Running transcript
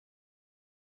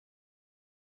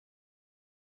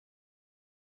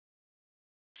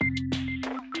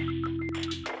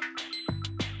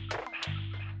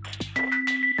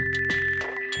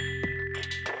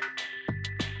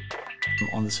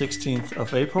on the 16th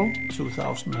of April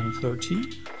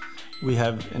 2013. We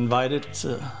have invited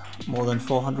more than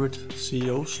 400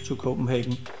 CEOs to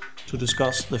Copenhagen to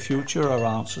discuss the future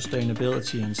around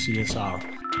sustainability and CSR.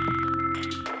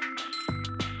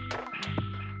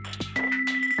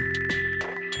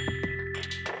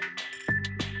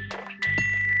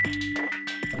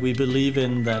 We believe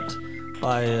in that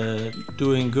by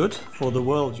doing good for the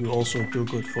world, you also do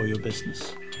good for your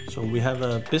business. So we have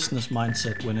a business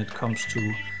mindset when it comes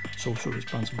to social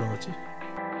responsibility.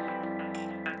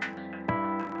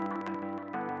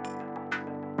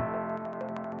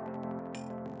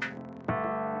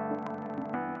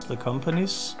 The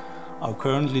companies are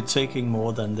currently taking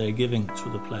more than they're giving to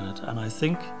the planet, and I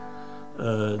think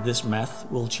this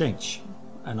math will change.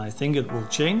 And I think it will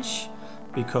change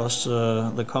because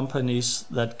the companies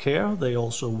that care, they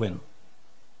also win.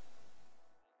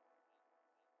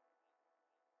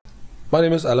 My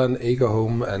name is Allan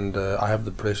Agerholm, and I have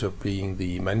the pleasure of being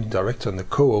the managing director and the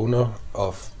co-owner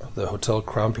of the hotel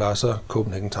Crowne Plaza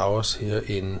Copenhagen Towers here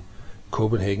in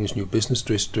Copenhagen's new business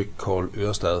district called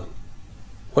Ørestad.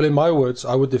 Well, in my words,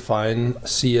 I would define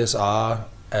CSR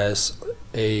as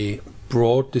a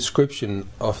broad description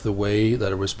of the way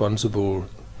that a responsible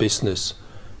business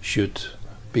should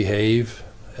behave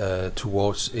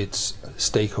towards its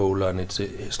stakeholder and its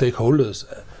stakeholders,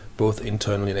 both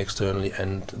internally and externally,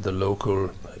 and the local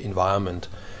environment.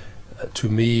 To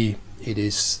me,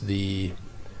 it's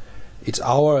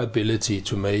our ability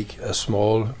to make a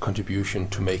small contribution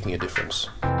to making a difference.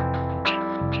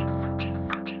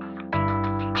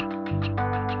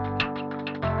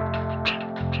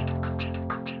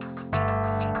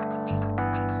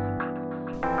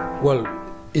 Well,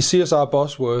 is CSR a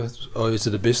buzzword or is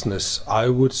it a business? I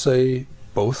would say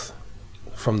both,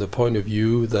 from the point of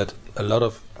view that a lot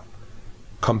of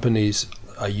companies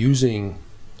are using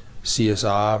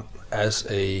CSR as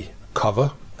a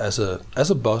cover, as a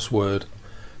buzzword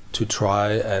to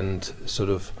try and sort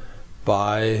of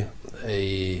buy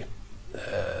a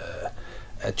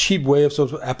cheap way of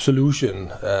sort of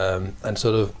absolution and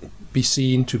sort of be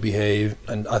seen to behave.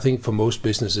 And I think for most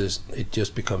businesses it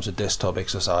just becomes a desktop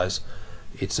exercise.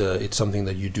 It's something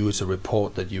that you do. It's a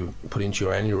report that you put into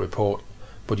your annual report,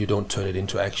 but you don't turn it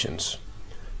into actions.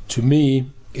 To me,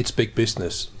 it's big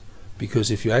business, because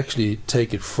if you actually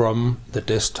take it from the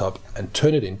desktop and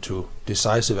turn it into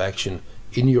decisive action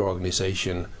in your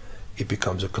organization, it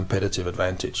becomes a competitive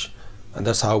advantage. And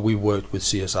that's how we worked with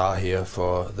CSR here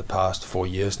for the past 4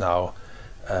 years now,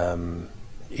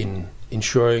 in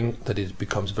ensuring that it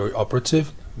becomes very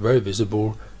operative, very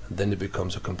visible, and then it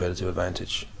becomes a competitive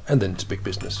advantage. And then it's big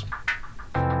business.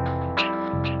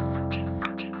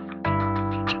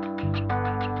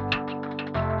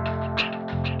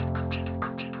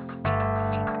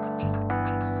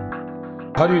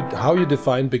 How you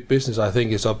define big business, I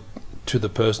think, is up to the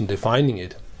person defining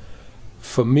it.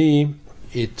 For me,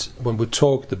 when we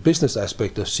talk the business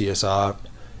aspect of CSR,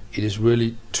 it is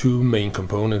really two main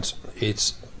components.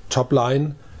 It's top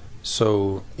line,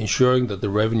 so ensuring that the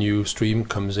revenue stream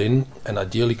comes in, and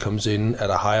ideally comes in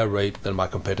at a higher rate than my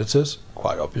competitors,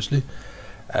 quite obviously.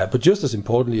 But just as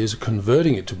importantly is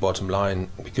converting it to bottom line,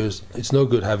 because it's no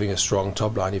good having a strong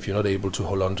top line if you're not able to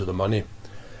hold on to the money.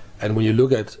 And when you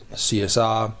look at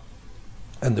CSR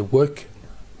and the work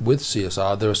with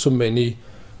CSR, there are so many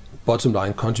bottom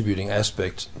line contributing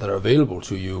aspects that are available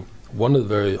to you. One of the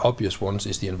very obvious ones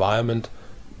is the environment.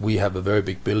 We have a very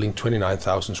big building,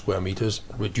 29,000 square meters.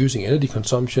 Reducing energy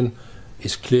consumption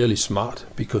is clearly smart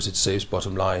because it saves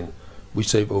bottom line. We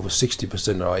save over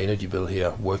 60% of our energy bill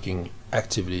here, working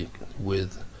actively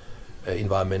with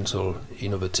environmental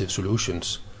innovative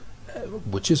solutions,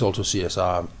 which is also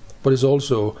CSR. But it's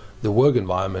also the work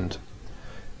environment.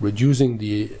 Reducing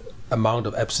the amount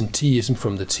of absenteeism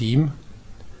from the team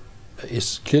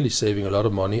is clearly saving a lot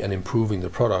of money and improving the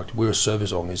product. We're a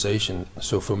service organization,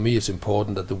 so for me it's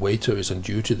important that the waiter is on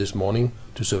duty this morning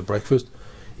to serve breakfast.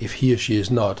 If he or she is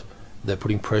not, they're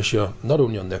putting pressure not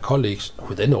only on their colleagues,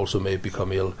 who then also may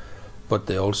become ill, but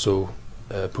they also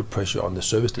put pressure on the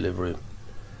service delivery.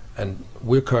 And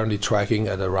we're currently tracking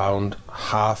at around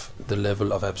half the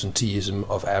level of absenteeism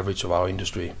of average of our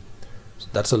industry. So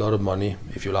that's a lot of money,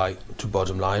 if you like, to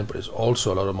bottom line, but it's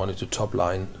also a lot of money to top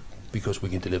line, because we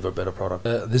can deliver a better product.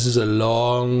 This is a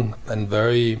long and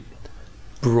very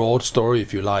broad story,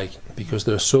 if you like, because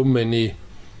there are so many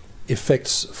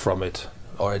effects from it,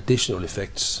 or additional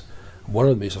effects. One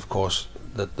of them is, of course,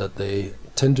 that they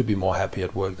tend to be more happy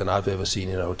at work than I've ever seen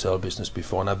in a hotel business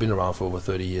before, and I've been around for over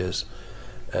 30 years.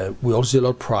 We also see a lot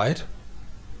of pride.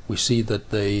 We see that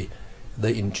they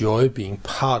they enjoy being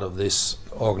part of this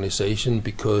organization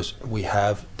because we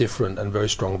have different and very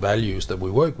strong values that we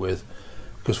work with.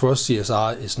 Because for us,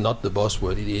 CSR is not the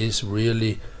buzzword, it is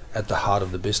really at the heart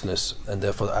of the business, and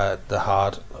therefore at the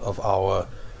heart of our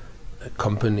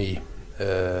company,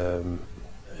 the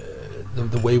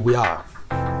way we are.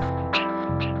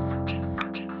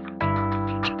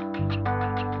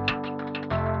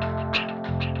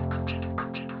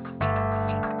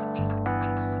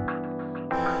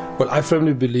 Well, I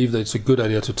firmly believe that it's a good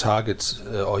idea to target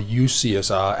or use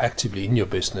CSR actively in your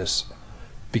business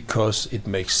because it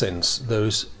makes sense. There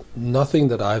is nothing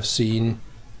that I've seen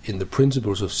in the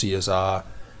principles of CSR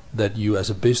that you as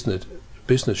a business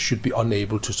should be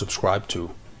unable to subscribe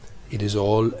to. It is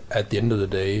all, at the end of the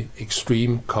day,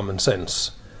 extreme common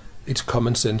sense. It's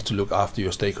common sense to look after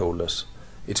your stakeholders.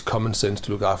 It's common sense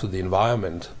to look after the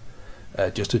environment.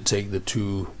 Just to take the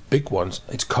two big ones,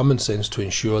 it's common sense to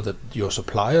ensure that your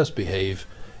suppliers behave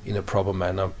in a proper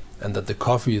manner and that the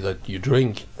coffee that you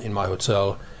drink in my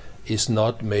hotel is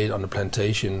not made on a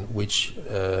plantation which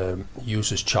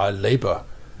uses child labor,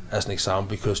 as an example,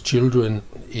 because children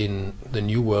in the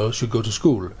new world should go to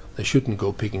school. They shouldn't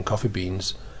go picking coffee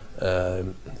beans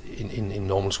in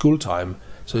normal school time.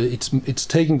 So it's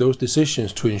taking those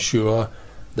decisions to ensure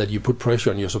that you put pressure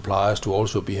on your suppliers to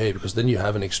also behave, because then you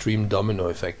have an extreme domino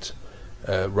effect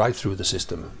right through the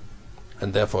system,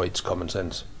 and therefore it's common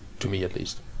sense, to me at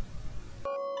least.